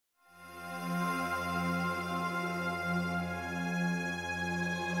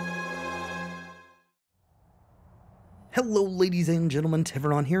Hello ladies and gentlemen,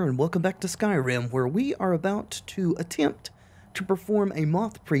 Tevaron here, and welcome back to Skyrim, where we are about to attempt to perform a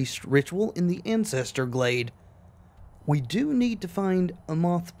moth priest ritual in the Ancestor Glade. We do need to find a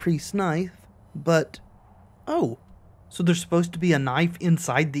moth priest knife, but... oh, so there's supposed to be a knife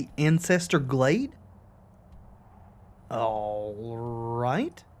inside the Ancestor Glade?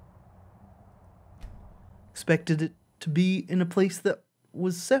 Alright. Expected it to be in a place that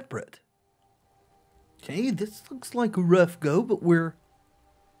was separate. Okay, this looks like a rough go, but we're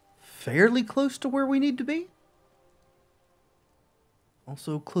fairly close to where we need to be.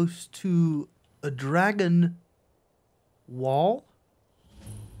 Also close to a dragon wall.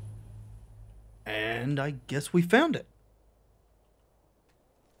 And I guess we found it.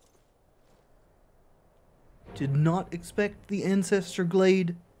 Did not expect the Ancestor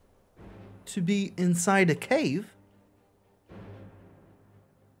Glade to be inside a cave.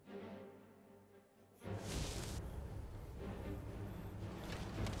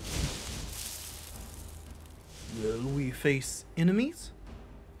 Will we face enemies?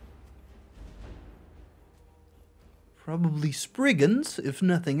 Probably Spriggans, if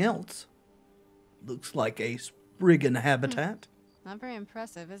nothing else. Looks like a Spriggan habitat. Not very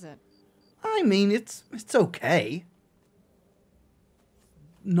impressive, is it? I mean, it's okay.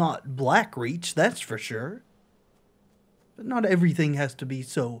 Not Blackreach, that's for sure. But not everything has to be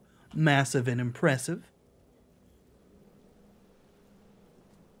so massive and impressive.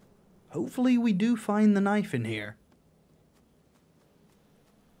 Hopefully we do find the knife in here.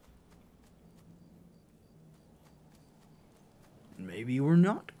 Maybe we're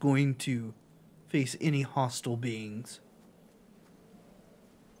not going to face any hostile beings.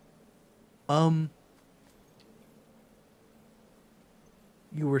 You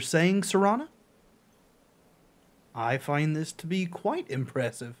were saying, Serana? I find this to be quite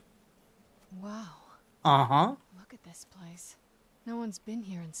impressive. Wow. Uh-huh. Look at this place. No one's been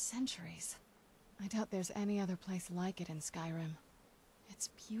here in centuries. I doubt there's any other place like it in Skyrim. It's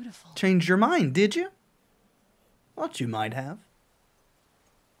beautiful. Changed your mind, did you? Thought you might have.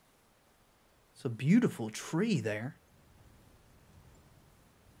 It's a beautiful tree there.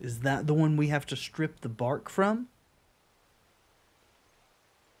 Is that the one we have to strip the bark from?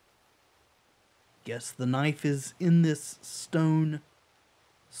 Guess the knife is in this stone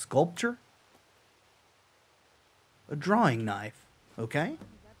sculpture? A drawing knife, okay? We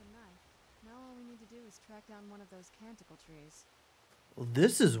got the knife. Now all we need to do is track down one of those canticle trees. Well,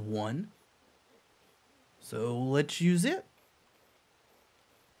 this is one. So let's use it.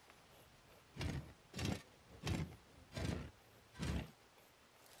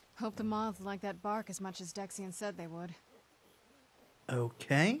 Hope the moths like that bark as much as Dexian said they would.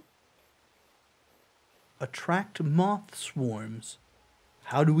 Okay. Attract moth swarms.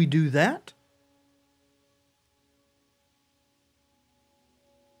 How do we do that?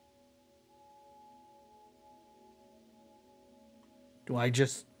 Do I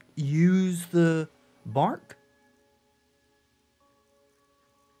just use the bark?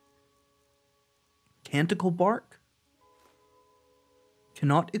 Canticle bark?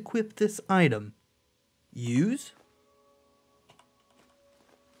 Cannot equip this item. Use?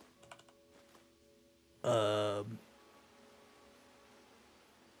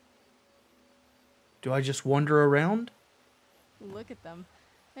 Do I just wander around? Look at them.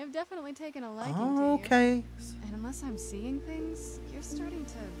 They've definitely taken a liking to you. Okay. And unless I'm seeing things, you're starting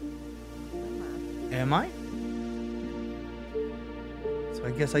to glimmer. Am I? So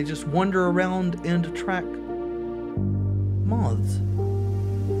I guess I just wander around and attract moths.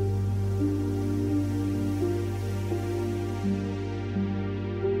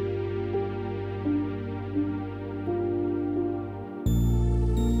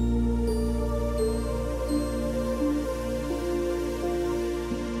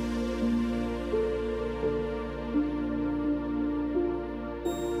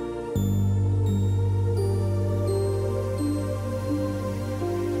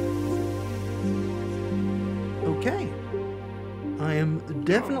 Okay. I am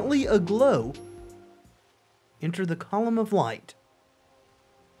definitely aglow. Enter the column of light.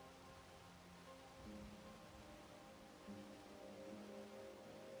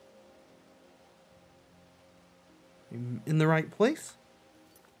 In the right place?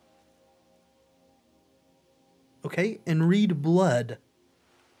 Okay, and read blood.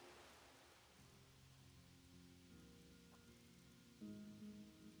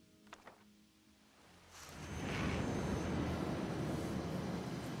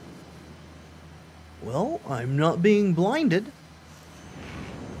 Well, I'm not being blinded.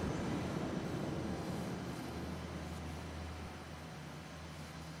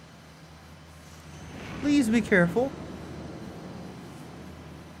 Please be careful.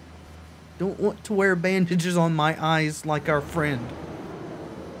 Don't want to wear bandages on my eyes like our friend.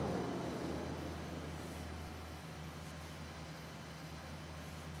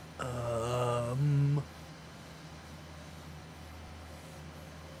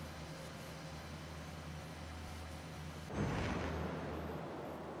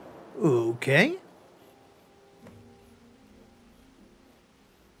 Okay.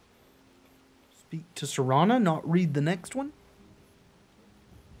 Speak to Serana, not read the next one.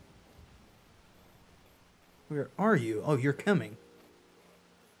 Where are you? Oh, you're coming.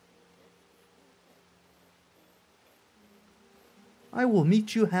 I will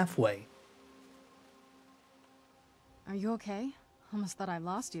meet you halfway. Are you okay? Almost thought I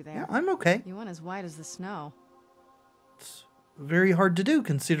lost you there. Yeah, I'm okay. You went as white as the snow. It's very hard to do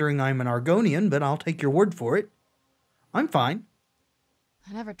considering I'm an Argonian, but I'll take your word for it. I'm fine.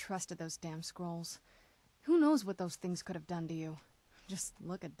 I never trusted those damn scrolls. Who knows what those things could have done to you? Just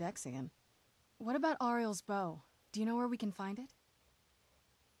look at Dexian. What about Ariel's bow? Do you know where we can find it?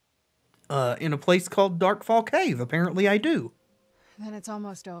 In a place called Darkfall Cave. Apparently I do. Then it's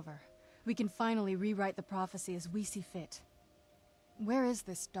almost over. We can finally rewrite the prophecy as we see fit. Where is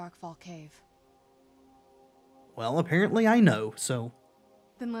this Darkfall Cave? Well, apparently I know, so...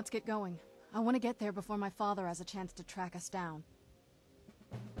 Then let's get going. I want to get there before my father has a chance to track us down.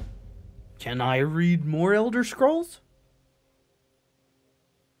 Can I read more Elder Scrolls?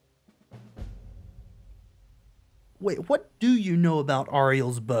 Wait, what do you know about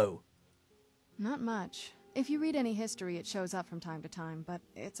Ariel's bow? Not much. If you read any history, it shows up from time to time, but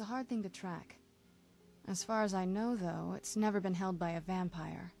it's a hard thing to track. As far as I know, though, it's never been held by a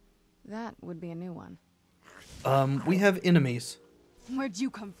vampire. That would be a new one. We have enemies. Where'd you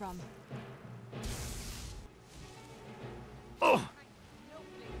come from? Oh!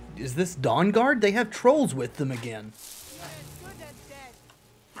 Is this Dawnguard? They have trolls with them again.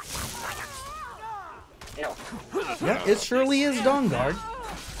 Yeah, it surely is Dawnguard.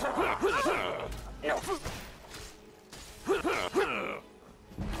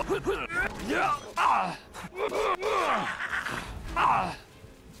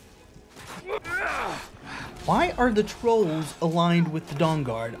 Why are the trolls aligned with the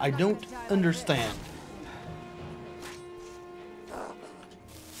Dawnguard? I don't understand.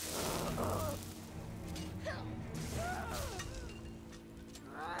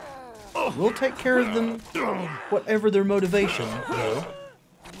 We'll take care of them, whatever their motivation, though.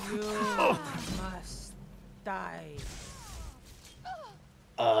 You must die.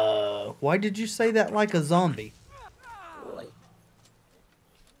 Why did you say that like a zombie?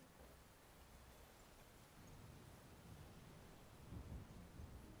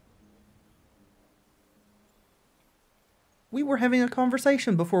 We were having a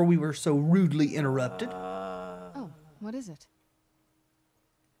conversation before we were so rudely interrupted. Oh, what is it?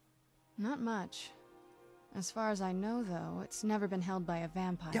 Not much. As far as I know, though, it's never been held by a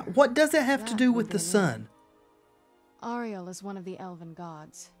vampire. Yeah, what does it have to That do would with be the new. sun? Ariel is one of the elven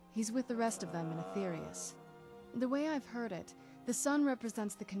gods. He's with the rest of them in Aetherius. The way I've heard it, the sun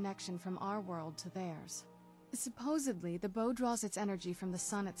represents the connection from our world to theirs. Supposedly, the bow draws its energy from the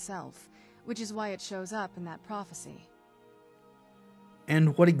sun itself, which is why it shows up in that prophecy.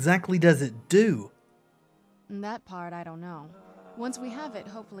 And what exactly does it do? And that part I don't know. Once we have it,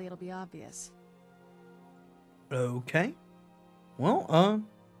 hopefully it'll be obvious. Okay. Well,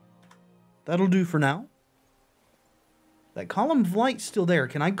 that'll do for now. That column of light's still there.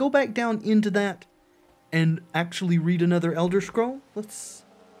 Can I go back down into that and actually read another Elder Scroll? Let's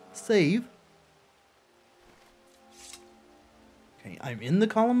save. Okay, I'm in the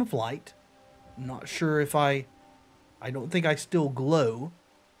column of light. Not sure if I don't think I still glow.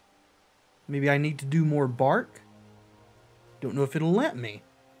 Maybe I need to do more bark. Don't know if it'll let me.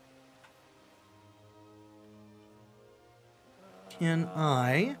 Can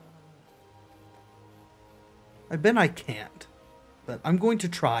I? I bet I can't. But I'm going to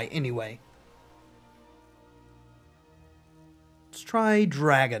try anyway. Let's try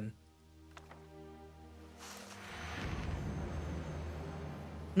dragon.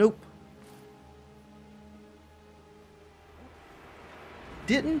 Nope.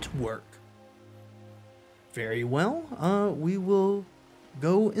 Didn't work. Very well. We will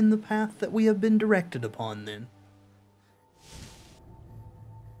go in the path that we have been directed upon then.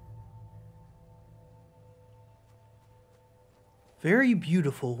 Very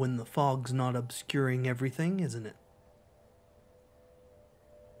beautiful when the fog's not obscuring everything, isn't it?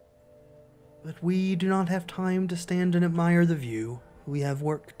 But we do not have time to stand and admire the view. We have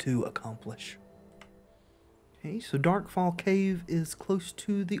work to accomplish. Okay, so Darkfall Cave is close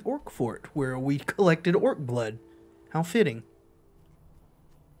to the Orc Fort, where we collected orc blood. How fitting.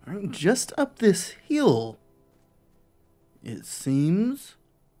 Alright, just up this hill, it seems.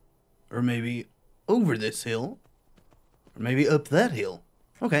 Or maybe over this hill. Or maybe up that hill.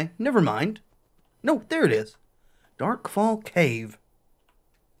 Okay, never mind. No, there it is. Darkfall Cave.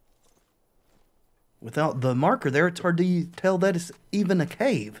 Without the marker there, it's hard to tell that it's even a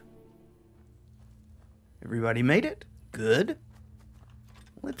cave. Everybody made it? Good.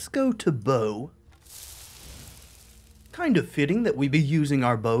 Let's go to bow. Kind of fitting that we be using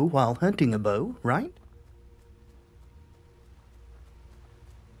our bow while hunting a bow, right?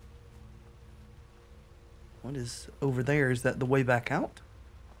 What is over there? Is that the way back out?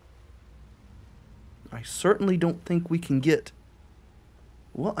 I certainly don't think we can get...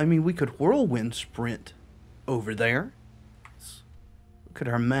 Well, I mean, we could whirlwind sprint over there. Let's look at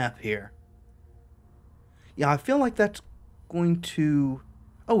our map here. Yeah, I feel like that's going to...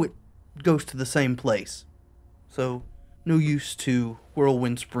 Oh, it goes to the same place. So, no use to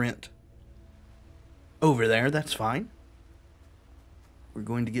whirlwind sprint over there. That's fine. We're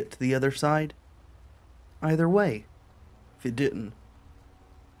going to get to the other side either way. If it didn't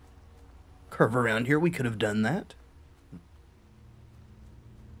curve around here, we could have done that.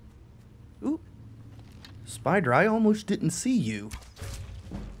 Ooh. Spider, I almost didn't see you.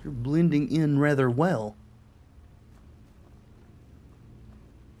 You're blending in rather well.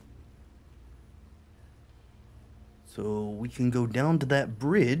 So we can go down to that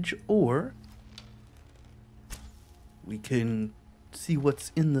bridge, or we can see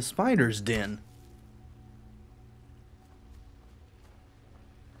what's in the spider's den.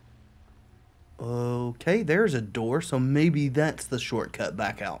 Okay, there's a door, so maybe that's the shortcut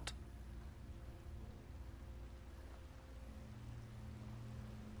back out.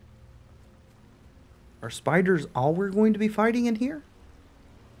 Are spiders all we're going to be fighting in here?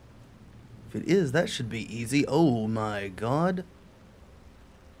 If it is, that should be easy. Oh my god.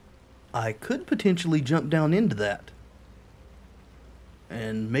 I could potentially jump down into that.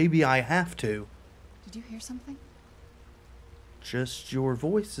 And maybe I have to. Did you hear something? Just your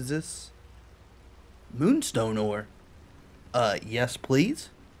voice. Is this moonstone ore? Yes, please.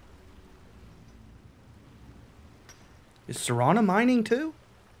 Is Serana mining too?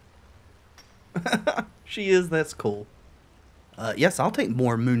 She is, that's cool. Yes, I'll take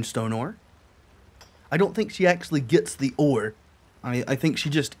more moonstone ore. I don't think she actually gets the ore. I think she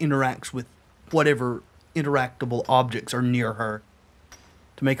just interacts with whatever interactable objects are near her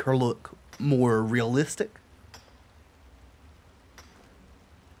to make her look more realistic.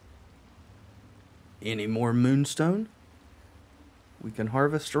 Any more moonstone we can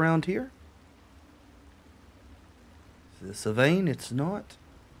harvest around here? Is this a vein? It's not.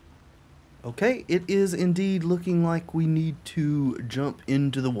 Okay, it is indeed looking like we need to jump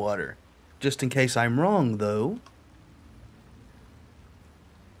into the water. Just in case I'm wrong, though.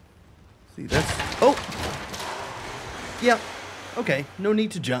 See, that's... Oh! Yeah, okay, no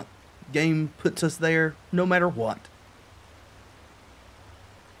need to jump. Game puts us there no matter what.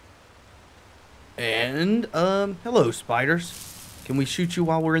 And, hello, spiders. Can we shoot you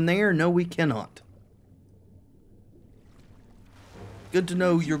while we're in there? No, we cannot. Good to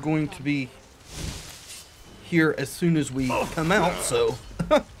know you're going to be here as soon as we come out, so...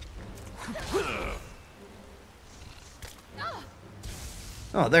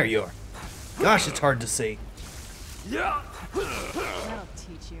 Oh, there you are. Gosh, it's hard to see. That'll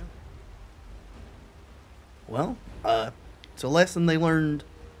teach you. Well, it's a lesson they learned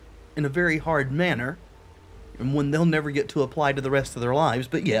in a very hard manner, and one they'll never get to apply to the rest of their lives,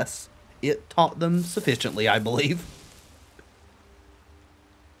 but yes, it taught them sufficiently, I believe.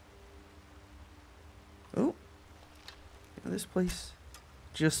 Oh. This place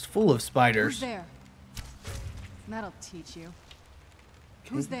just full of spiders. Who's there? That'll teach you.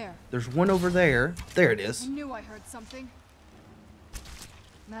 Who's there? There's one over there. There it I is. knew I heard something.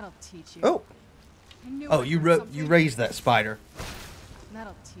 That'll teach you. Oh. I knew Oh, I you heard something. raised that spider.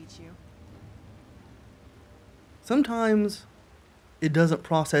 That'll teach you. Sometimes it doesn't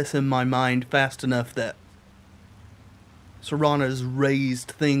process in my mind fast enough that Serana's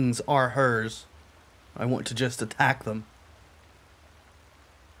raised things are hers. I want to just attack them.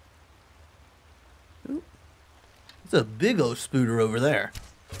 Ooh. There's a big old spooter over there.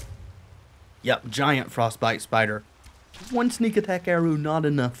 Yep, giant frostbite spider. One sneak attack arrow, not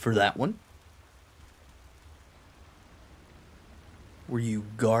enough for that one. Were you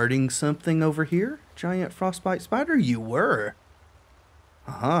guarding something over here, giant frostbite spider? You were.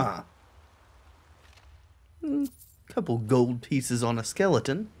 Uh-huh. Couple gold pieces on a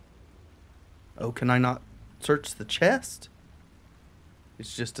skeleton. Oh, can I not search the chest?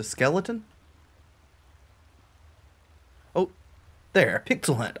 It's just a skeleton? Oh, There,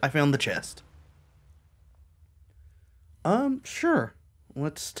 Pixel Hunt. I found the chest. Sure.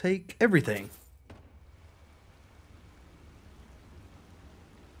 Let's take everything.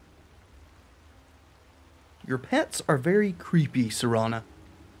 Your pets are very creepy, Serana.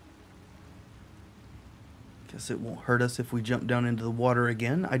 Guess it won't hurt us if we jump down into the water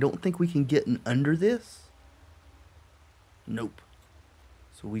again. I don't think we can get in under this. Nope.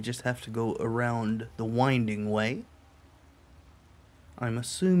 So we just have to go around the winding way. I'm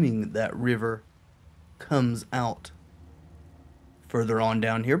assuming that river comes out further on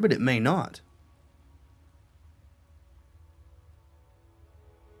down here, but it may not.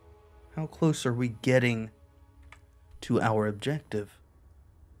 How close are we getting to our objective?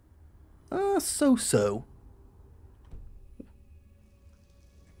 So-so.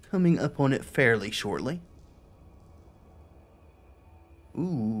 Coming up on it fairly shortly.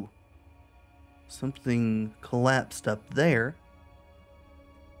 Ooh. Something collapsed up there.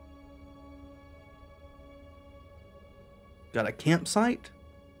 Got a campsite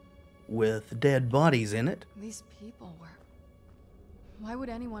with dead bodies in it. These people were... Why would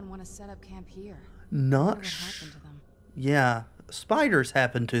anyone want to set up camp here? Not What happened to them? Yeah, spiders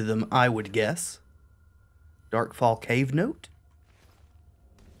happened to them, I would guess. Darkfall Cave Note?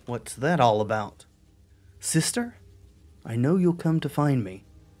 What's that all about? Sister, I know you'll come to find me,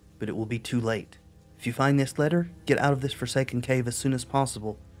 but it will be too late. If you find this letter, get out of this forsaken cave as soon as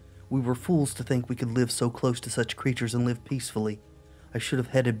possible. We were fools to think we could live so close to such creatures and live peacefully. I should have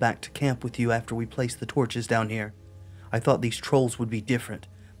headed back to camp with you after we placed the torches down here. I thought these trolls would be different,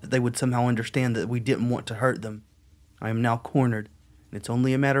 that they would somehow understand that we didn't want to hurt them. I am now cornered, and it's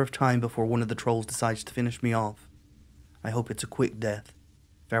only a matter of time before one of the trolls decides to finish me off. I hope it's a quick death.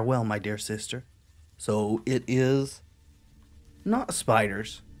 Farewell, my dear sister. So it is not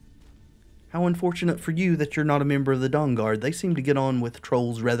spiders. How unfortunate for you that you're not a member of the Dawn Guard. They seem to get on with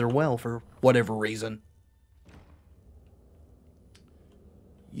trolls rather well for whatever reason.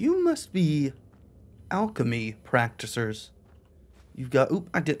 You must be alchemy practicers. You've got... Oop,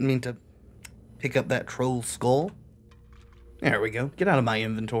 I didn't mean to pick up that troll skull. There we go. Get out of my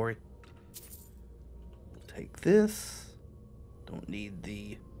inventory. Take this. Don't need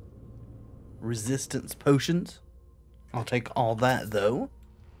the resistance potions. I'll take all that, though.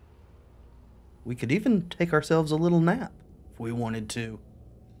 We could even take ourselves a little nap if we wanted to.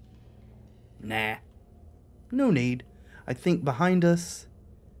 Nah. No need. I think behind us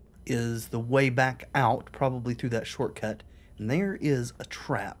is the way back out, probably through that shortcut. And there is a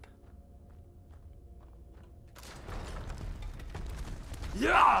trap.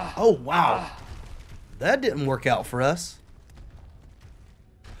 Yeah! Oh, wow. That didn't work out for us.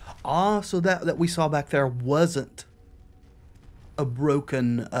 Ah, so that we saw back there wasn't a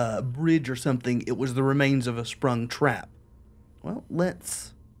broken bridge or something. It was the remains of a sprung trap. Well,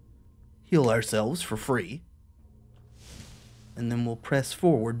 let's heal ourselves for free. And then we'll press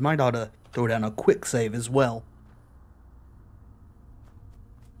forward. Might ought to throw down a quick save as well.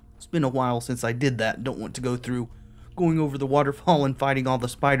 It's been a while since I did that. Don't want to go through going over the waterfall and fighting all the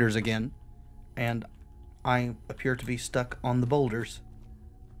spiders again. And I appear to be stuck on the boulders.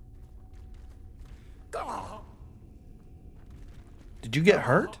 Did you get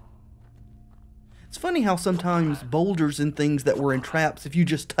hurt? It's funny how sometimes boulders and things that were in traps, if you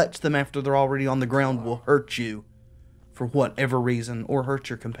just touch them after they're already on the ground, will hurt you for whatever reason, or hurt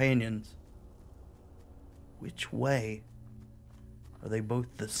your companions. Which way? Are they both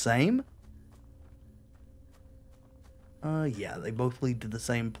the same? Yeah, they both lead to the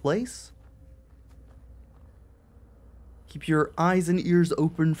same place. Keep your eyes and ears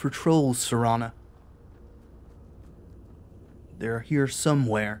open for trolls, Serana. They're here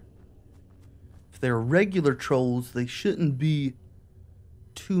somewhere. If they're regular trolls, they shouldn't be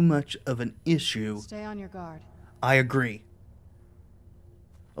too much of an issue. Stay on your guard. I agree.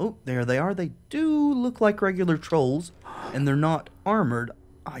 Oh, there they are. They do look like regular trolls, and they're not armored,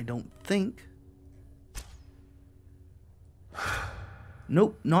 I don't think.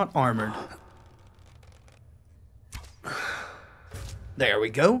 Nope, not armored. There we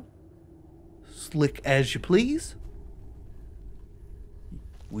go. Slick as you please.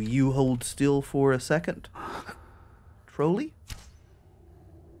 Will you hold still for a second? Trolley?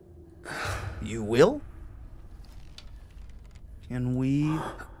 You will? Can we...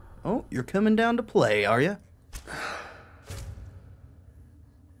 Oh, you're coming down to play, are you?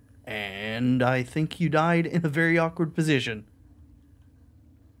 And I think you died in a very awkward position.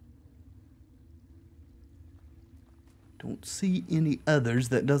 Don't see any others.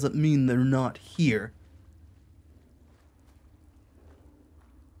 That doesn't mean they're not here.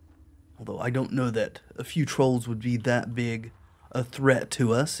 Although I don't know that a few trolls would be that big a threat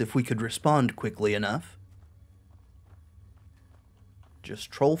to us if we could respond quickly enough.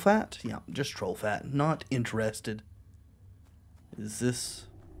 Just troll fat? Yeah, just troll fat. Not interested. Is this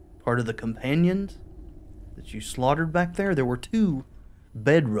part of the companions that you slaughtered back there? There were 2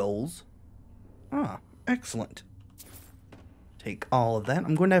 bedrolls. Ah, excellent. Take all of that.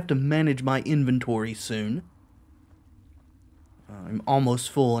 I'm going to have to manage my inventory soon. I'm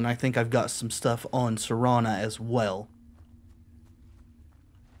almost full, and I think I've got some stuff on Serana as well.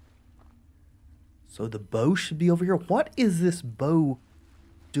 So the bow should be over here. What is this bow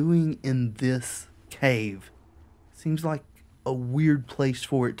doing in this cave? Seems like a weird place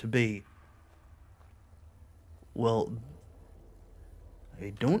for it to be. Well,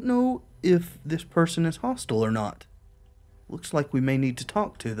 I don't know if this person is hostile or not. Looks like we may need to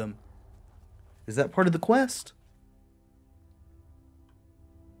talk to them. Is that part of the quest?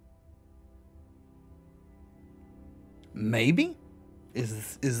 Maybe?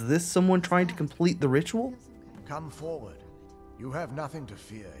 Is this someone trying to complete the ritual? Come forward. You have nothing to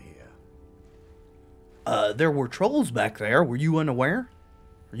fear here. There were trolls back there. Were you unaware?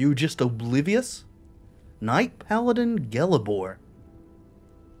 Are you just oblivious? Knight Paladin Gelibor.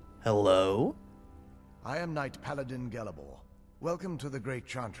 Hello? I am Knight Paladin Gelibor. Welcome to the Great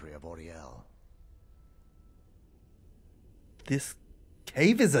Chantry of Auriel. This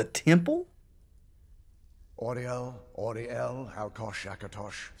cave is a temple? Auriel, Auriel, Alkosh,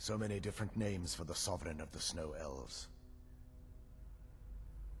 Akatosh, so many different names for the sovereign of the Snow Elves.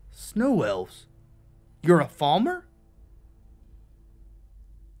 Snow elves? You're a Falmer?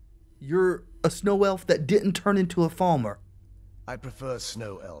 You're a snow elf that didn't turn into a Falmer. I prefer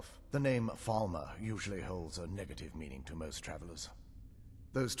Snow Elf. The name Falmer usually holds a negative meaning to most travelers.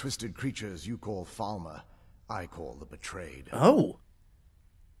 Those twisted creatures you call Falmer, I call the Betrayed. Oh.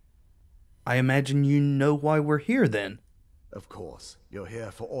 I imagine you know why we're here then. Of course. You're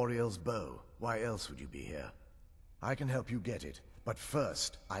here for Auriel's bow. Why else would you be here? I can help you get it, but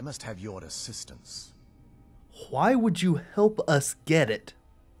first, I must have your assistance. Why would you help us get it?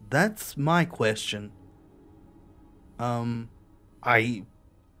 That's my question. I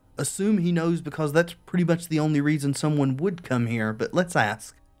assume he knows because that's pretty much the only reason someone would come here, but let's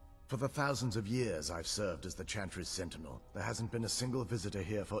ask. For the thousands of years I've served as the Chantry's sentinel, there hasn't been a single visitor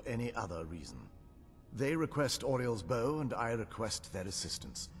here for any other reason. They request Auriel's bow, and I request their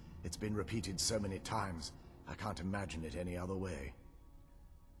assistance. It's been repeated so many times, I can't imagine it any other way.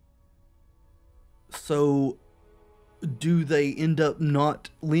 So, do they end up not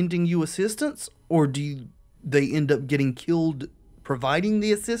lending you assistance, or do they end up getting killed providing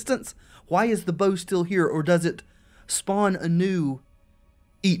the assistance? Why is the bow still here, or does it spawn anew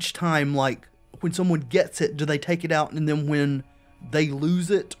each time? Like, when someone gets it, do they take it out, and then when they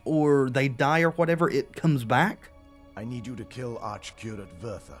lose it, or they die, or whatever, it comes back? I need you to kill Archcurate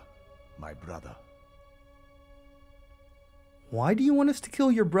Vertha, my brother. Why do you want us to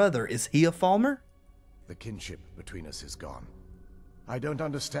kill your brother? Is he a Falmer? The kinship between us is gone. I don't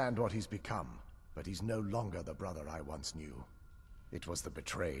understand what he's become, but he's no longer the brother I once knew. It was the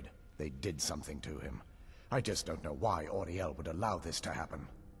Betrayed. They did something to him. I just don't know why Auriel would allow this to happen.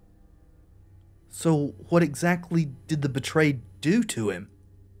 So, what exactly did the Betrayed do to him?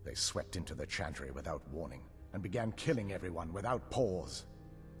 They swept into the Chantry without warning, and began killing everyone without pause.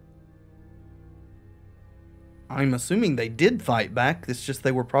 I'm assuming they did fight back, it's just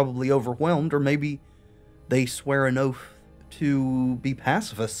they were probably overwhelmed, or maybe they swear an oath to be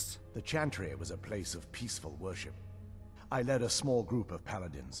pacifists. The Chantry was a place of peaceful worship. I led a small group of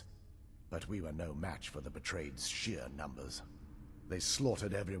paladins, but we were no match for the Betrayed's sheer numbers. They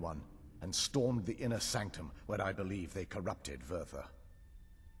slaughtered everyone, and stormed the inner sanctum where I believe they corrupted Vertha.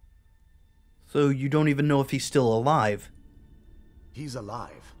 So you don't even know if he's still alive? He's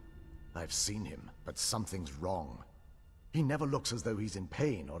alive. I've seen him, but something's wrong. He never looks as though he's in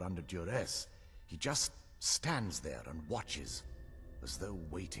pain or under duress. He just stands there and watches, as though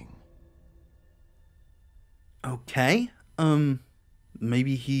waiting. Okay,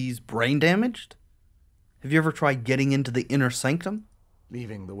 maybe he's brain damaged? Have you ever tried getting into the inner sanctum?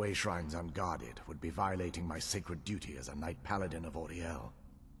 Leaving the way shrines unguarded would be violating my sacred duty as a Knight Paladin of Auriel,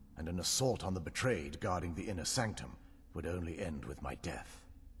 and an assault on the Betrayed guarding the inner sanctum would only end with my death.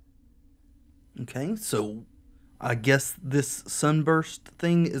 Okay, so I guess this sunburst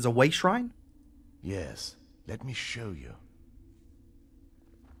thing is a way shrine? Yes, let me show you.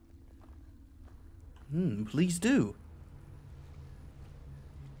 Please do.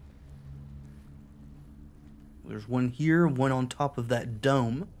 There's one here, one on top of that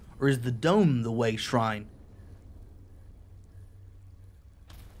dome. Or is the dome the way shrine?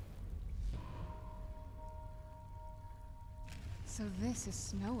 So this is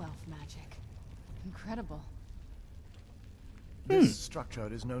snow elf magic. Incredible. This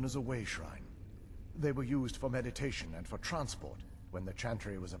structure is known as a way shrine. They were used for meditation and for transport when the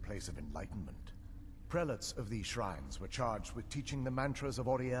Chantry was a place of enlightenment. Prelates of these shrines were charged with teaching the mantras of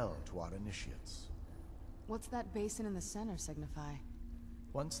Auriel to our initiates. What's that basin in the center signify?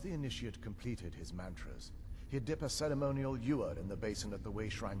 Once the initiate completed his mantras, he'd dip a ceremonial ewer in the basin at the way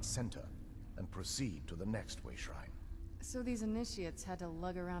shrine's center and proceed to the next way shrine. So these initiates had to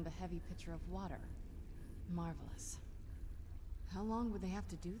lug around a heavy pitcher of water. Marvelous. How long would they have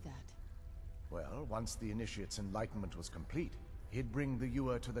to do that? Well, once the initiate's enlightenment was complete, he'd bring the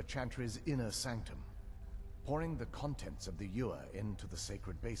ewer to the Chantry's inner sanctum. Pouring the contents of the ewer into the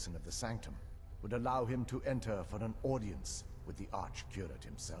sacred basin of the sanctum would allow him to enter for an audience with the Archcurate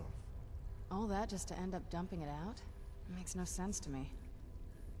himself. All that just to end up dumping it out? It makes no sense to me.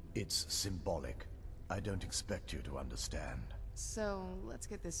 It's symbolic. I don't expect you to understand. So, let's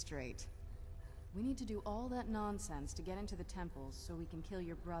get this straight. We need to do all that nonsense to get into the temples so we can kill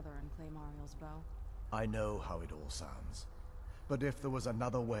your brother and claim Ariel's bow. I know how it all sounds. But if there was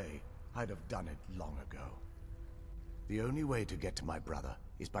another way, I'd have done it long ago. The only way to get to my brother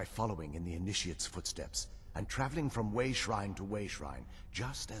is by following in the Initiate's footsteps and traveling from way shrine to way shrine,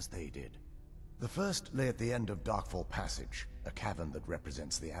 just as they did. The first lay at the end of Darkfall Passage, a cavern that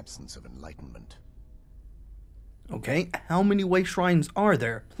represents the absence of enlightenment. Okay, how many way shrines are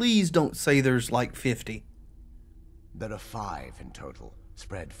there? Please don't say there's like 50. There are 5 in total,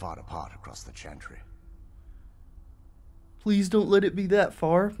 spread far apart across the Chantry. Please don't let it be that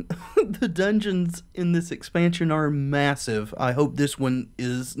far. The dungeons in this expansion are massive. I hope this one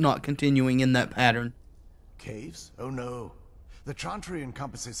is not continuing in that pattern. Caves? Oh no. The Chantry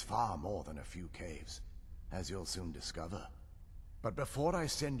encompasses far more than a few caves, as you'll soon discover. But before I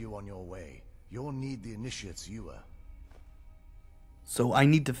send you on your way, you'll need the Initiate's ewer. So I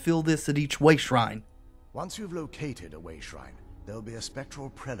need to fill this at each way shrine. Once you've located a way shrine, there'll be a spectral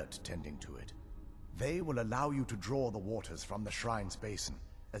prelate tending to it. They will allow you to draw the waters from the shrine's basin,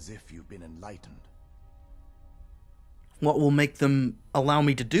 as if you've been enlightened. What will make them allow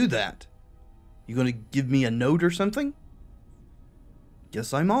me to do that? You gonna give me a note or something?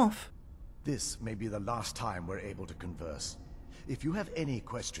 Guess I'm off. This may be the last time we're able to converse. If you have any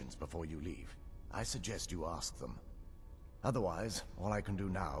questions before you leave, I suggest you ask them. Otherwise, all I can do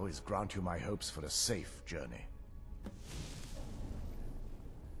now is grant you my hopes for a safe journey.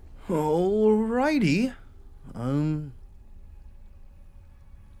 Alrighty.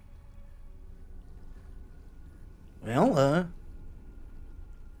 Well,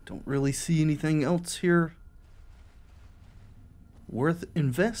 don't really see anything else here worth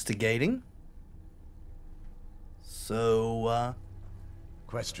investigating. So,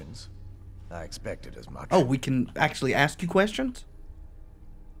 Questions? I expected as much. oh, we can actually ask you questions?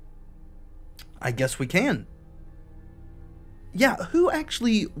 I guess we can. Yeah, who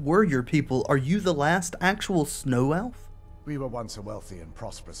actually were your people? Are you the last actual snow elf? We were once a wealthy and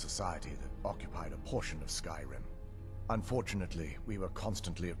prosperous society that occupied a portion of Skyrim. Unfortunately, we were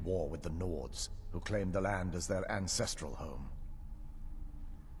constantly at war with the Nords, who claimed the land as their ancestral home.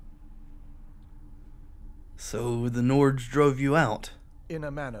 So the Nords drove you out? In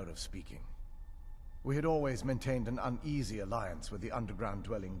a manner of speaking. We had always maintained an uneasy alliance with the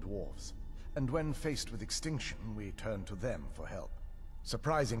underground-dwelling dwarves, and when faced with extinction, we turned to them for help.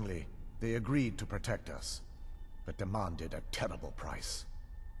 Surprisingly, they agreed to protect us, but demanded a terrible price.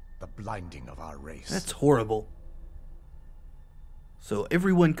 The blinding of our race. That's horrible. So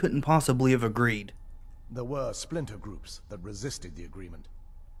everyone couldn't possibly have agreed. There were splinter groups that resisted the agreement,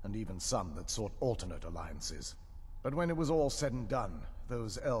 and even some that sought alternate alliances. But when it was all said and done,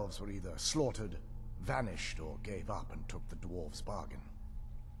 those elves were either slaughtered, vanished, or gave up and took the dwarves' bargain.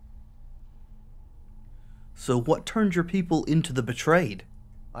 So what turned your people into the betrayed?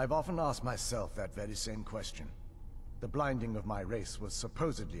 I've often asked myself that very same question. The blinding of my race was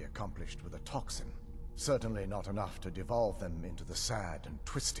supposedly accomplished with a toxin. Certainly not enough to devolve them into the sad and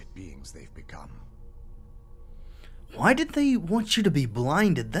twisted beings they've become. Why did they want you to be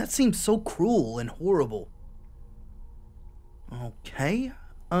blinded? That seems so cruel and horrible. Okay,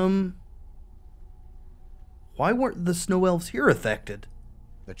 why weren't the snow elves here affected?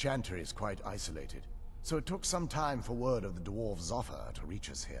 The Chantry is quite isolated, so it took some time for word of the dwarves' offer to reach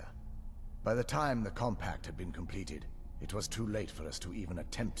us here. By the time the compact had been completed, it was too late for us to even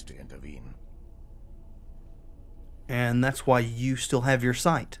attempt to intervene. And that's why you still have your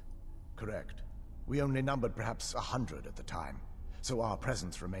sight. Correct. We only numbered perhaps 100 at the time, so our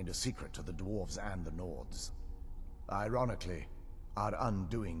presence remained a secret to the dwarves and the Nords. Ironically, our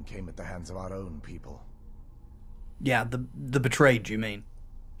undoing came at the hands of our own people. Yeah, the betrayed, you mean?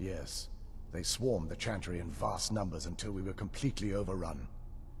 Yes. They swarmed the Chantry in vast numbers until we were completely overrun.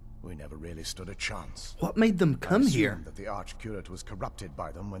 We never really stood a chance. What made them come I here? assumed that the Archcurate was corrupted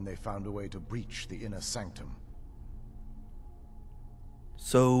by them when they found a way to breach the inner sanctum.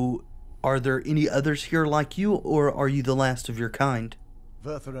 So, are there any others here like you, or are you the last of your kind?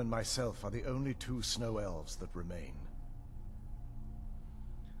 Werther and myself are the only two snow elves that remain.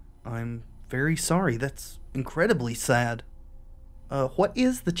 I'm very sorry. That's incredibly sad. What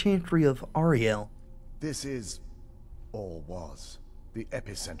is the Chantry of Ariel? This is, or was, the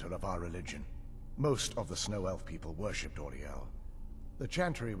epicenter of our religion. Most of the snow elf people worshipped Auriel. The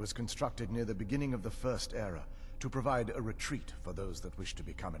Chantry was constructed near the beginning of the First Era to provide a retreat for those that wish to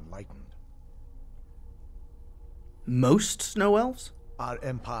become enlightened. Most snow elves? Our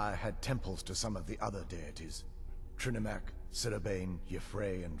empire had temples to some of the other deities. Trinimac, Sirabane,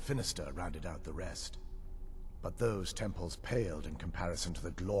 Yffrey, and Finister rounded out the rest. But those temples paled in comparison to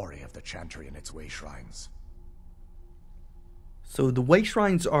the glory of the Chantry and its way shrines. So the way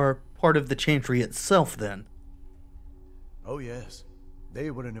shrines are part of the Chantry itself, then? Oh yes.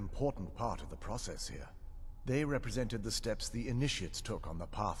 They were an important part of the process here. They represented the steps the initiates took on the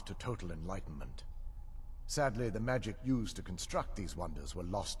path to total enlightenment. Sadly, the magic used to construct these wonders were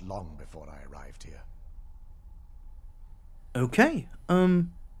lost long before I arrived here. Okay,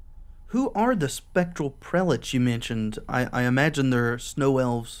 who are the spectral prelates you mentioned? I imagine they're snow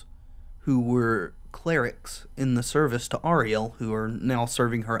elves who were clerics in the service to Ariel, who are now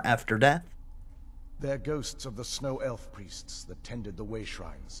serving her after death? They're ghosts of the snow elf priests that tended the way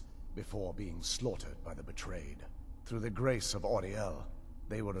shrines before being slaughtered by the betrayed. Through the grace of Auriel,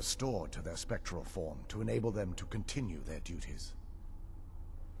 they were restored to their spectral form to enable them to continue their duties.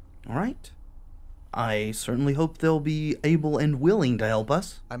 Alright. I certainly hope they'll be able and willing to help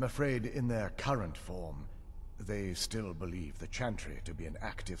us. I'm afraid in their current form, they still believe the Chantry to be an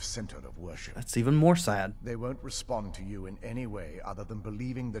active center of worship. That's even more sad. They won't respond to you in any way other than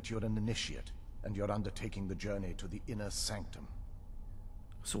believing that you're an initiate and you're undertaking the journey to the inner sanctum.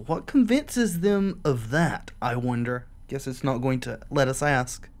 So what convinces them of that, I wonder? Guess it's not going to let us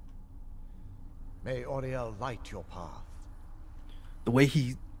ask. May Auriel light your path. The way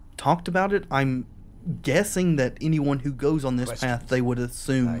he talked about it, I'm guessing that anyone who goes on this path, they would I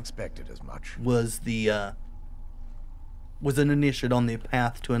assume expected as much. was an initiate on the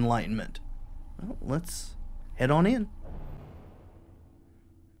path to enlightenment. Well, let's head on in.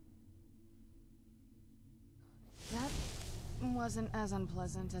 That wasn't as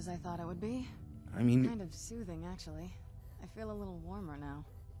unpleasant as I thought it would be. I mean, Kind of soothing, actually. I feel a little warmer now.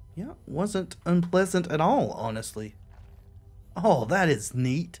 yeah, wasn't unpleasant at all, honestly. Oh, that is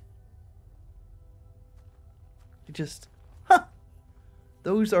neat.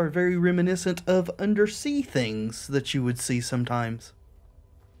 Those are very reminiscent of undersea things that you would see sometimes.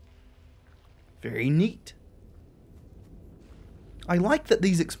 Very neat. I like that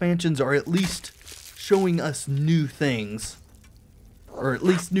these expansions are at least showing us new things. Or at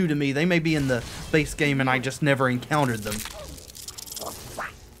least new to me. They may be in the base game and I just never encountered them.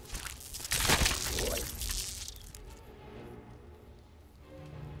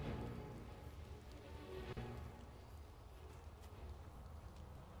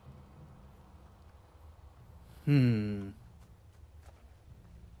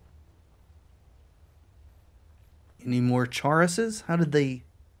 Any more Charuses? How did they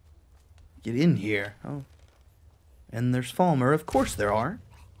get in here? Oh. And there's Falmer. Of course there are.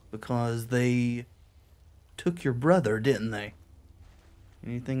 Because they took your brother, didn't they?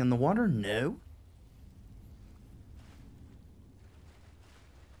 Anything in the water? No.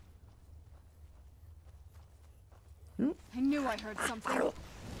 I knew I heard something.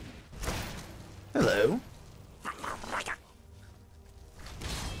 Hello.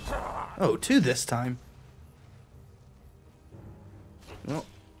 Oh, two this time. Well,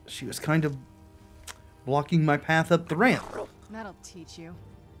 she was kind of blocking my path up the ramp. That'll teach you.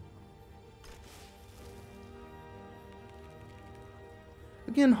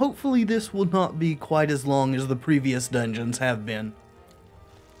 Again, hopefully this will not be quite as long as the previous dungeons have been.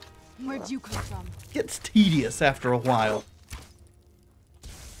 Where'd you come from? Gets tedious after a while.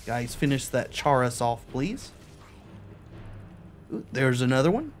 Guys, finish that Charus off, please. Ooh, there's another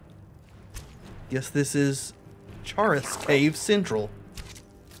one. Guess this is Charus Cave Central.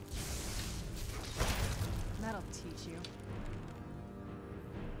 That'll teach you.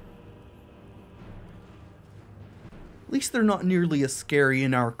 At least they're not nearly as scary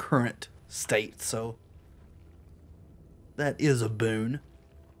in our current state, so that is a boon.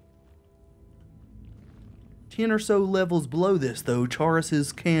 10 or so levels below this, though,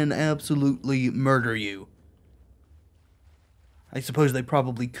 Charuses can absolutely murder you. I suppose they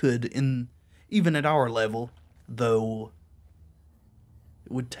probably could, even at our level, though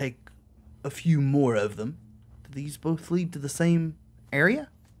it would take a few more of them. Do these both lead to the same area?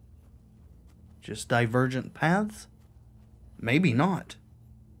 Just divergent paths? Maybe not.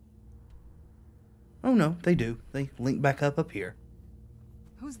 Oh no, they do. They link back up here.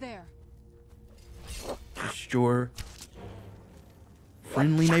 Who's there? Just your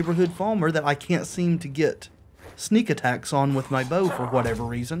friendly neighborhood farmer that I can't seem to get sneak attacks on with my bow for whatever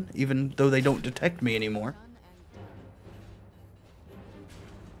reason, even though they don't detect me anymore.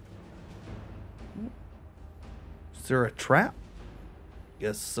 Is there a trap?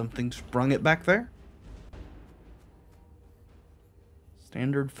 Guess something sprung it back there.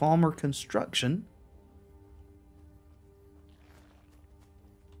 Standard farmer construction.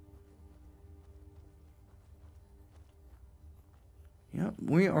 Yep,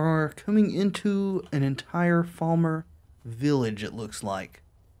 we are coming into an entire farmer village, it looks like.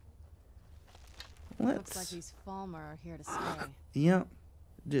 Looks like these Falmer are here to stay. Yep,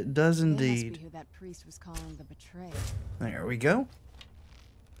 it does indeed. They must be who that priest was calling the betrayed. There we go.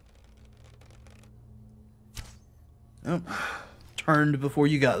 Oh, turned before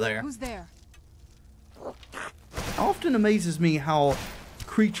you got there. Who's there? It often amazes me how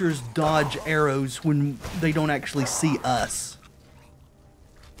creatures dodge arrows when they don't actually see us.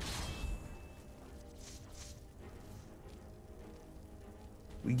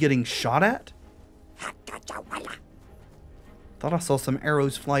 We getting shot at? Thought I saw some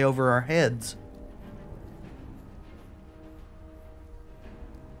arrows fly over our heads.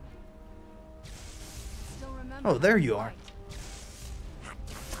 Oh, there you are.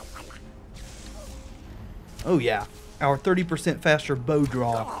 Oh yeah, our 30% faster bow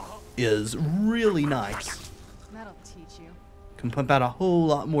draw is really nice. That'll teach you. Can pump out a whole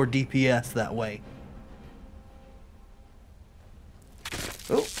lot more DPS that way.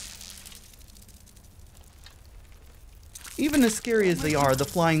 Oh. Even as scary as they are, the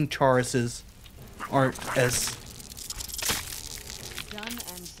flying Charises aren't as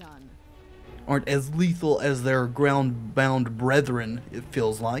lethal as their ground-bound brethren, it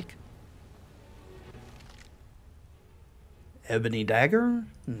feels like. Ebony dagger?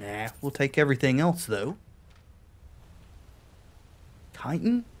 Nah, we'll take everything else though.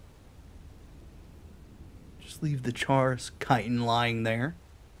 Chitin? Just leave the Char's chitin lying there.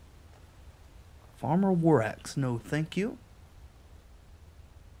 Farmer war axe, no thank you.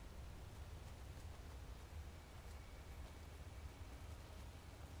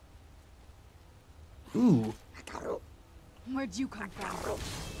 Ooh. Where'd you come from?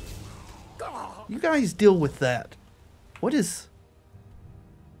 You guys deal with that. What is...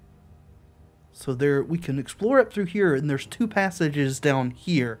 So there, we can explore up through here, and there's two passages down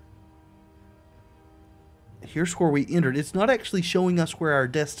here. Here's where we entered. It's not actually showing us where our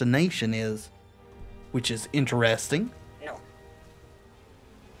destination is, which is interesting.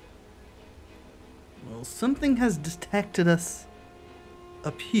 Well, something has detected us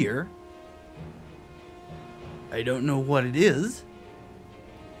up here. I don't know what it is.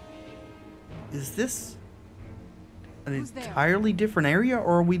 Is this an entirely different area,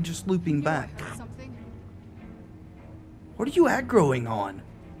 or are we just looping back? What are you aggroing on?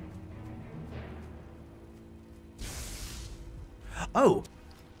 Oh,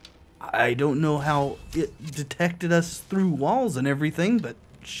 I don't know how it detected us through walls and everything, but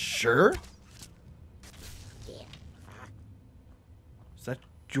sure. Is that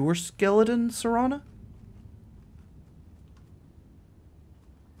your skeleton, Serana?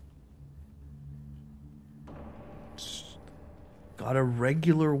 Got a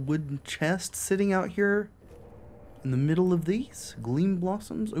regular wooden chest sitting out here in the middle of these gleam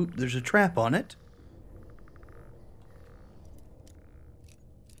blossoms. Oh, there's a trap on it.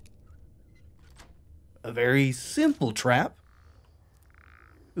 A very simple trap.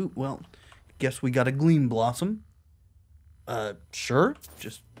 Ooh, well, guess we got a gleam blossom. Sure.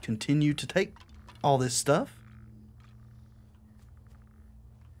 Just continue to take all this stuff.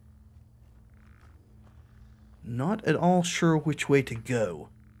 Not at all sure which way to go.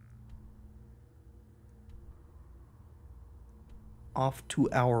 Off to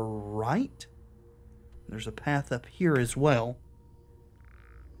our right. There's a path up here as well.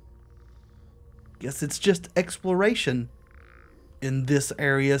 Guess it's just exploration in this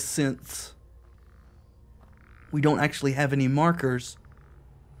area, since we don't actually have any markers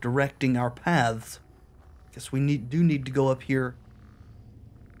directing our paths. Guess we do need to go up here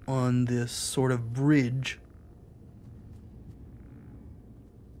on this sort of bridge.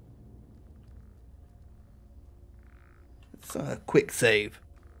 It's a quick save.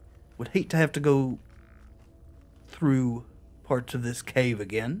 Would hate to have to go through parts of this cave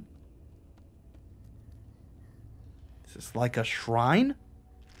again. Is this like a shrine?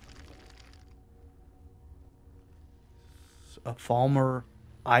 A Falmer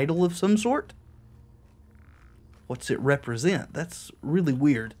idol of some sort? What's it represent? That's really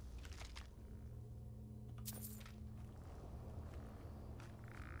weird.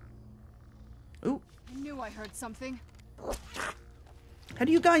 Ooh. I knew I heard something. How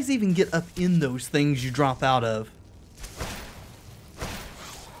do you guys even get up in those things you drop out of?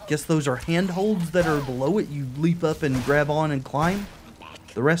 Guess those are handholds that are below it. You leap up and grab on and climb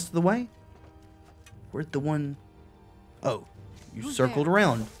the rest of the way? Where'd the one... Oh, you circled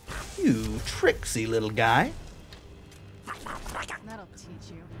around. You tricksy little guy. That'll teach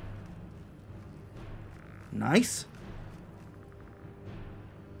you. Nice.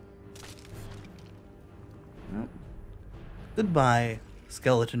 Well, goodbye,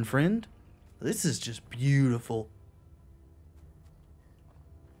 skeleton friend. This is just beautiful.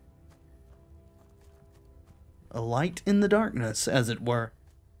 A light in the darkness, as it were.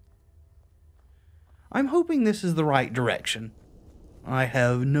 I'm hoping this is the right direction. I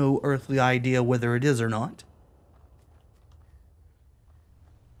have no earthly idea whether it is or not.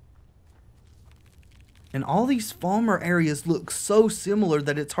 And all these Falmer areas look so similar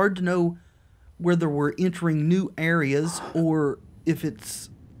that it's hard to know whether we're entering new areas or if it's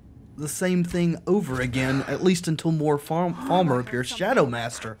the same thing over again, at least until more Falmer appears. Shadow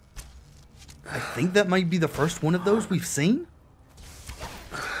Master. I think that might be the first one of those we've seen.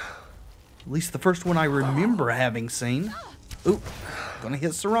 At least the first one I remember having seen. Ooh, gonna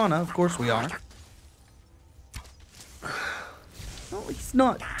hit Serana, of course we are. Well, he's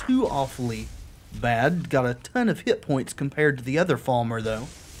not too awfully bad. Got a ton of hit points compared to the other Falmer, though.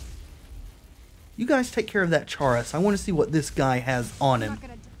 You guys take care of that Charis. I want to see what this guy has on him.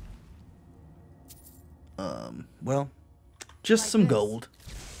 Well, just some gold.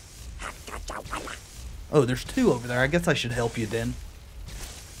 Oh, there's two over there. I guess I should help you then.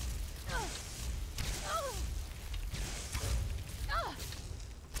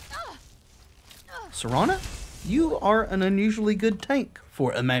 Serana, you are an unusually good tank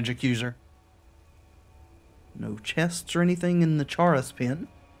for a magic user. No chests or anything in the Charis pin.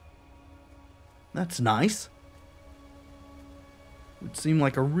 That's nice. Would seem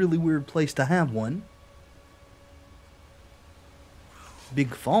like a really weird place to have one.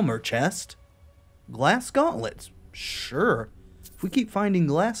 Big Falmer chest. Glass gauntlets. Sure. If we keep finding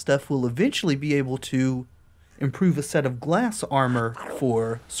glass stuff, we'll eventually be able to improve a set of glass armor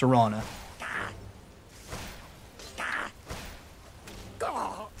for Serana.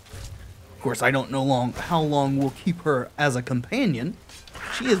 Of course, I don't know how long we'll keep her as a companion.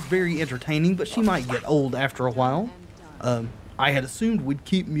 She is very entertaining, but she might get old after a while. I had assumed we'd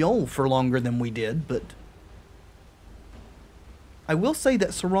keep Mjol for longer than we did, but... I will say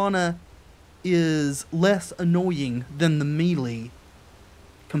that Serana is less annoying than the melee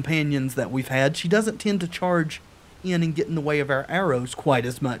companions that we've had. She doesn't tend to charge in and get in the way of our arrows quite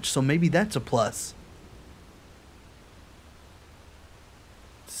as much, so maybe that's a plus.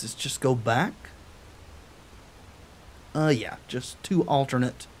 Does this just go back? Yeah, just two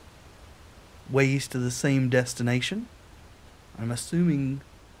alternate ways to the same destination. I'm assuming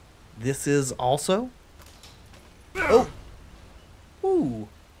this is also... Oh! Ooh.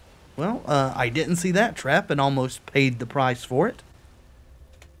 Well, I didn't see that trap and almost paid the price for it.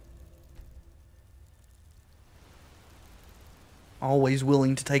 Always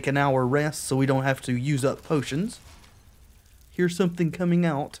willing to take an hour rest so we don't have to use up potions. Here's something coming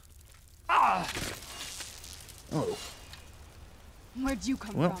out. Oh. Where'd you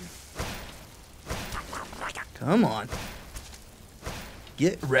come from? Come on.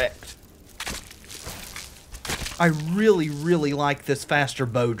 Get wrecked. I really, really like this faster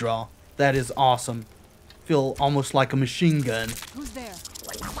bow draw. That is awesome. Feel almost like a machine gun. Who's there?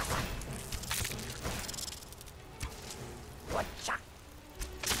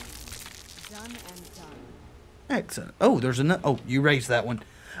 Done and done. Excellent. Oh, there's another. Oh, you raised that one.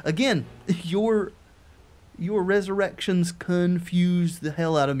 Again, your resurrections confuse the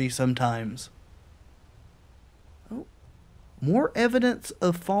hell out of me sometimes. Oh, more evidence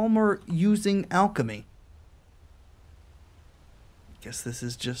of Falmer using alchemy. Guess this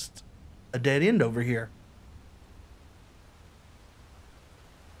is just a dead end over here.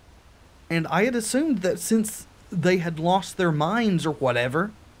 And I had assumed that since they had lost their minds or whatever,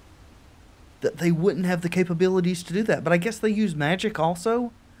 that they wouldn't have the capabilities to do that. But I guess they use magic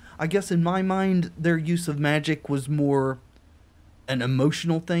also. I guess in my mind, their use of magic was more an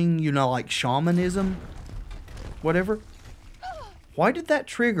emotional thing, you know, like shamanism, whatever. Why did that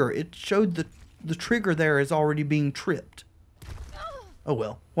trigger? It showed the trigger there is already being tripped. Oh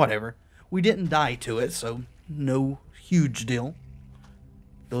well, whatever. We didn't die to it, so no huge deal.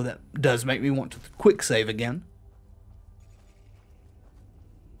 Though that does make me want to quick save again.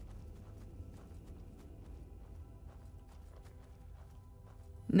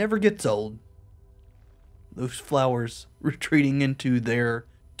 Never gets old. Those flowers retreating into their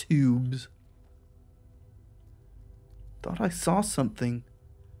tubes. Thought I saw something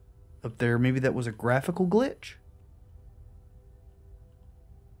up there. Maybe that was a graphical glitch?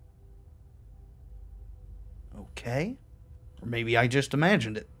 Okay. Or maybe I just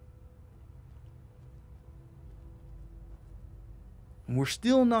imagined it. And we're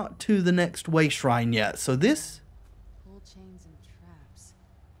still not to the next way shrine yet, so this... Pull chains and traps.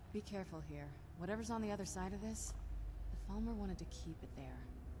 Be careful here. Whatever's on the other side of this, the Falmer wanted to keep it there.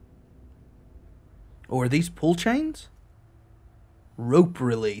 Oh, are these pull chains? Rope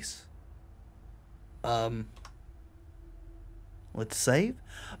release. Let's save.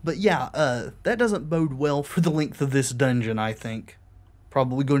 But yeah, that doesn't bode well for the length of this dungeon, I think.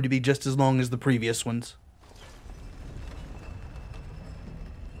 Probably going to be just as long as the previous ones.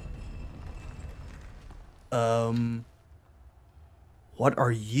 What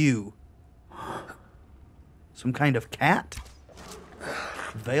are you? Some kind of cat?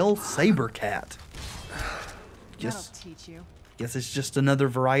 Veil saber cat. That'll teach you. Guess it's just another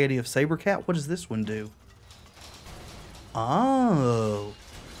variety of saber cat. What does this one do? Oh.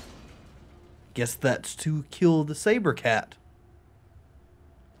 Guess that's to kill the saber cat.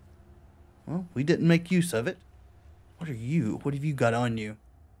 Well, we didn't make use of it. What are you? What have you got on you?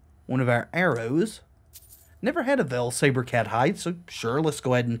 One of our arrows. Never had a Veil saber cat hide, so sure, let's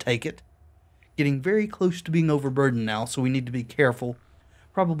go ahead and take it. Getting very close to being overburdened now, so we need to be careful.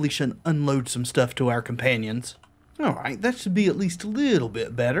 Probably should unload some stuff to our companions. Alright, that should be at least a little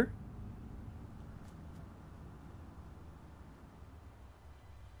bit better.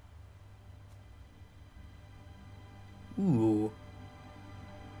 Ooh.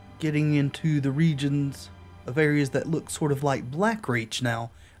 Getting into the regions of areas that look sort of like Blackreach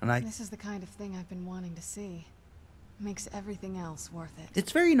now. And This is the kind of thing I've been wanting to see. Makes everything else worth it.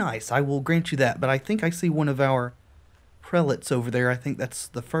 It's very nice, I will grant you that, but I think I see one of our prelates over there. I think that's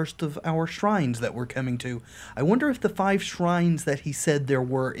the first of our shrines that we're coming to. I wonder if the 5 shrines that he said there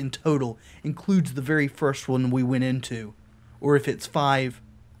were in total includes the very first one we went into, or if it's 5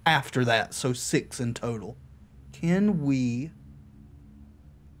 after that, so 6 in total. Can we...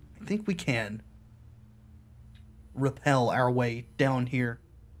 I think we can rappel our way down here.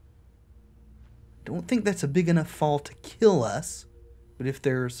 Don't think that's a big enough fall to kill us, but if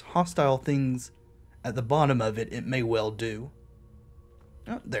there's hostile things at the bottom of it, it may well do.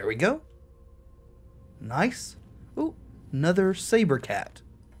 Oh, there we go. Nice. Oh, another saber cat.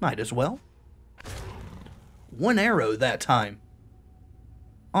 Might as well. 1 arrow that time.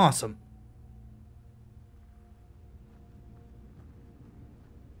 Awesome.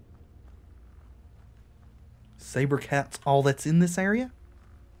 Saber cat's all that's in this area?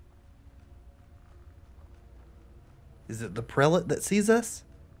 Is it the prelate that sees us?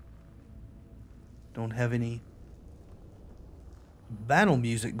 Don't have any battle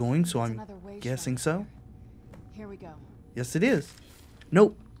music going, so I'm guessing so. Here we go. Yes, it is.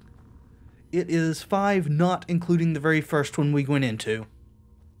 Nope. It is 5, not including the very first one we went into.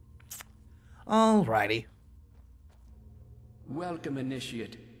 Alrighty. Welcome,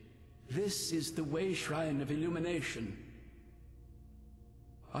 Initiate. This is the Way Shrine of Illumination.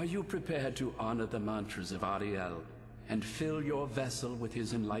 Are you prepared to honor the mantras of Ariel and fill your vessel with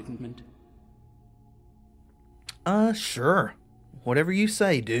his enlightenment? Sure. Whatever you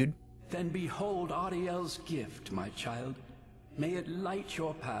say, dude. Then behold Ariel's gift, my child. May it light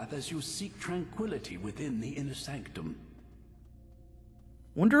your path as you seek tranquility within the inner sanctum.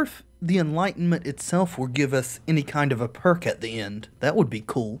 Wonder if the enlightenment itself will give us any kind of a perk at the end. That would be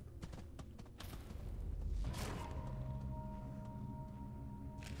cool.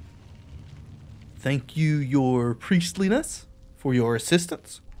 Thank you, your priestliness, for your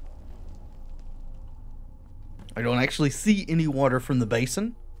assistance. I don't actually see any water from the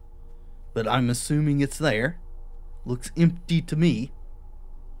basin, but I'm assuming it's there. Looks empty to me.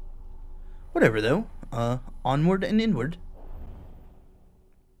 Whatever, though. Onward and inward.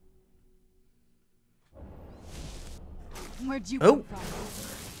 Where'd you come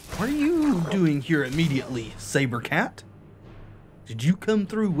from? What are you doing here immediately, Saber Cat? Did you come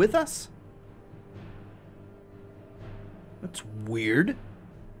through with us? That's weird.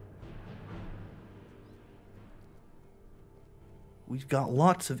 We've got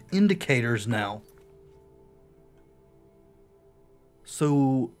lots of indicators now.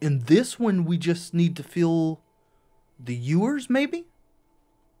 So, in this one, we just need to fill the ewers, maybe?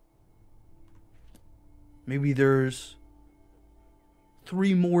 Maybe there's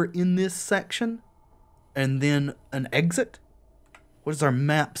 3 more in this section, and then an exit? What does our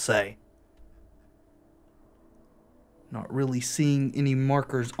map say? Not really seeing any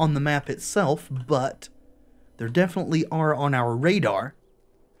markers on the map itself, but there definitely are on our radar.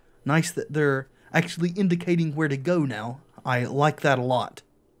 Nice that they're actually indicating where to go now. I like that a lot.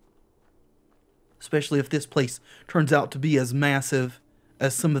 Especially if this place turns out to be as massive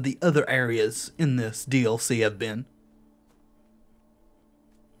as some of the other areas in this DLC have been.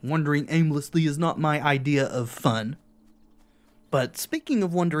 Wandering aimlessly is not my idea of fun. But speaking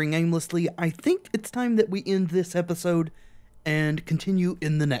of wandering aimlessly, I think it's time that we end this episode and continue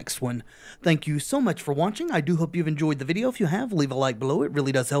in the next one. Thank you so much for watching. I do hope you've enjoyed the video. If you have, leave a like below. It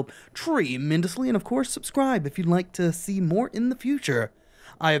really does help tremendously. And of course, subscribe if you'd like to see more in the future.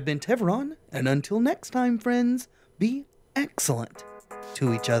 I have been Tevaron, and until next time, friends, be excellent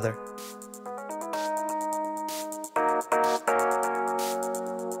to each other.